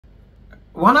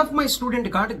One of my student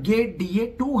got GATE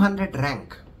DA 200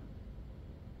 rank.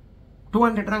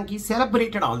 200 rank is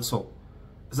celebrated also.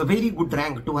 It's a very good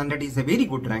rank. 200 is a very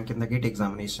good rank in the GATE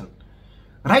examination.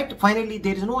 Right? Finally,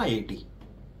 there is no IIT.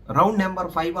 Round number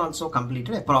 5 also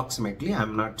completed approximately. I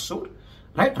am not sure.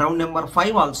 Right? Round number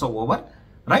 5 also over.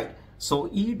 Right? So,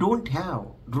 you don't have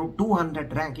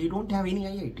 200 rank. You don't have any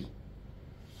IIT.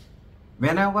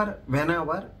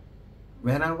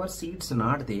 Whenever seats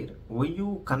not there, why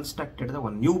you constructed the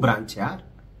one new branch, yeah?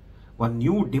 One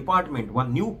new department,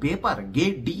 one new paper,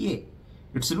 GATE DA.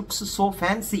 It looks so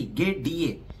fancy, GATE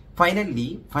DA.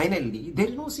 Finally, there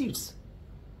is no seats.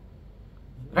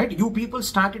 Right? You people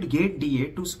started GATE DA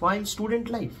to spoil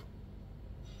student life.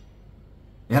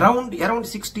 Around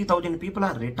 60,000 people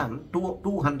are written to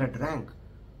 200 rank.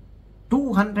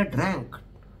 200 rank.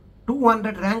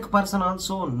 200 rank person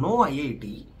also no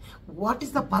IIT. What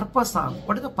is the purpose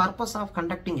of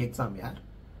conducting exam, yaar?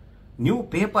 New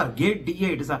paper, GATE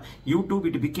DA, it is a YouTube,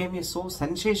 it became a so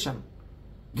sensation.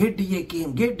 GATE DA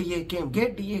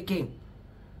came.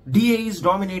 DA is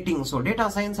dominating, so data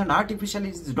science and artificial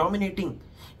is dominating.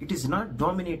 It is not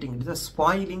dominating, it is a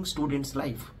spoiling students'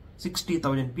 life.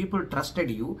 60,000 people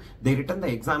trusted you, they written the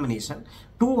examination.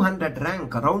 200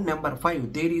 rank, round number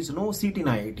 5, there is no seat in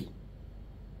IIT.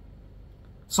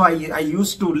 So I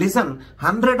used to listen,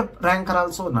 100 ranker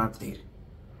also not there.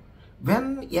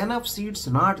 When enough seats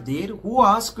not there, who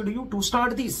asked you to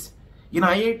start this? In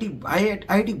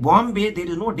IIT Bombay, there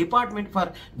is no department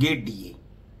for GATE DA.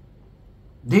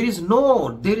 There is no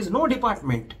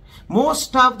department.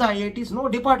 Most of the IITs, no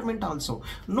department also.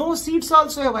 No seats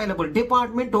also available.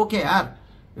 Department, okay,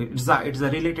 it's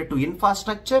related to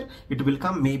infrastructure. It will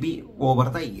come maybe over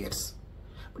the years.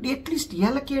 But at least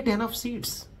allocate enough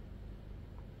seats.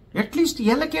 At least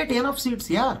allocate enough seats,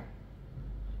 yeah.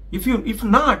 If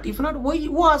not, why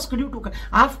who asked you to?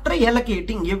 After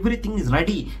allocating, everything is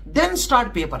ready. Then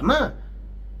start paper, na?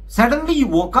 Suddenly you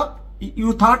woke up,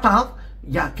 you thought of,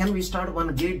 yeah, can we start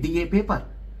one GATE DA paper?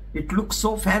 It looks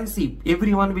so fancy.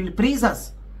 Everyone will praise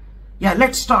us. Yeah,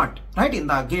 let's start. Right? In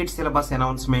the GATE syllabus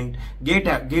announcement,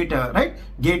 GATE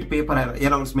paper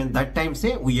announcement, that time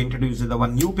say we introduced the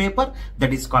one new paper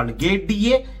that is called GATE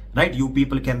DA. Right? You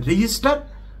people can register.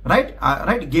 Right?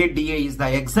 GATE DA is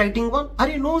the exciting one. Are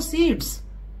you no seats?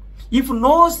 If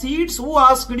no seats, who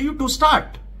asked you to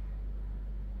start?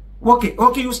 Okay,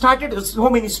 you started. So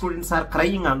many students are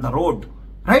crying on the road.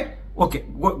 Right? Okay,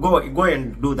 go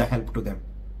and do the help to them.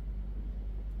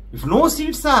 If no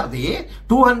seats are there,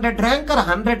 200 ranker,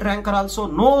 100 ranker also,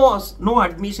 no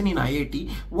admission in IIT.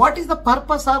 What is the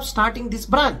purpose of starting this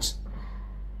branch?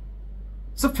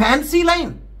 It's a fancy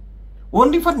line.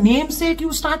 Only for namesake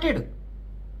you started.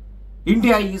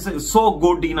 India is so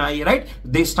good in IIT, right?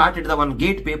 They started the one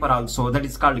GATE paper also, that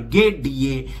is called GATE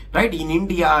DA, right? In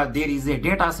India, there is a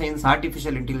data science,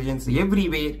 artificial intelligence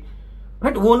everywhere,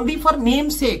 right? Only for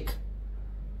namesake,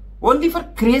 only for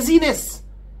craziness.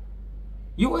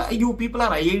 You people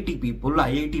are IIT people,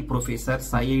 IIT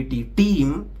professors, IIT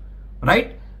team,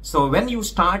 right? So when you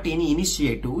start any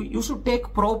initiative, you should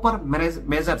take proper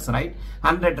measures, right?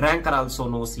 100 ranker also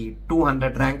no seat,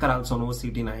 200 ranker also no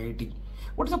seat in IIT.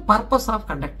 What is the purpose of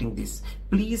conducting this?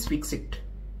 Please fix it.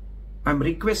 I am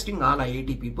requesting all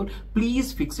IIT people,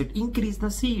 please fix it. Increase the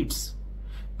seats.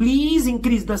 Please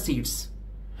increase the seats.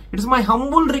 It is my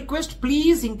humble request,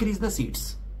 please increase the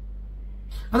seats.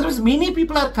 Otherwise, many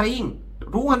people are crying.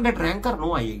 200 ranker,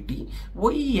 no IIT.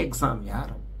 Why exam,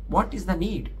 yaar? What is the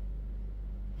need?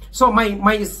 So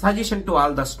my suggestion to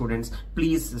all the students,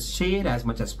 please share as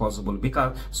much as possible,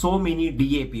 because so many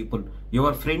DA people,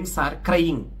 your friends are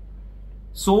crying.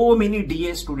 So many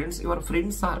DA students, your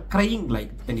friends are crying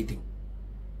like anything.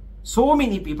 So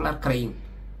many people are crying.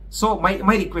 So my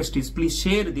request is, please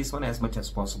share this one as much as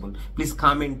possible. Please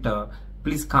comment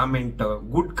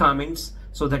good comments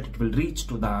so that it will reach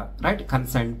to the right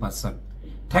concerned person.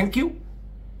 Thank you.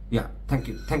 Yeah, thank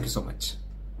you so much.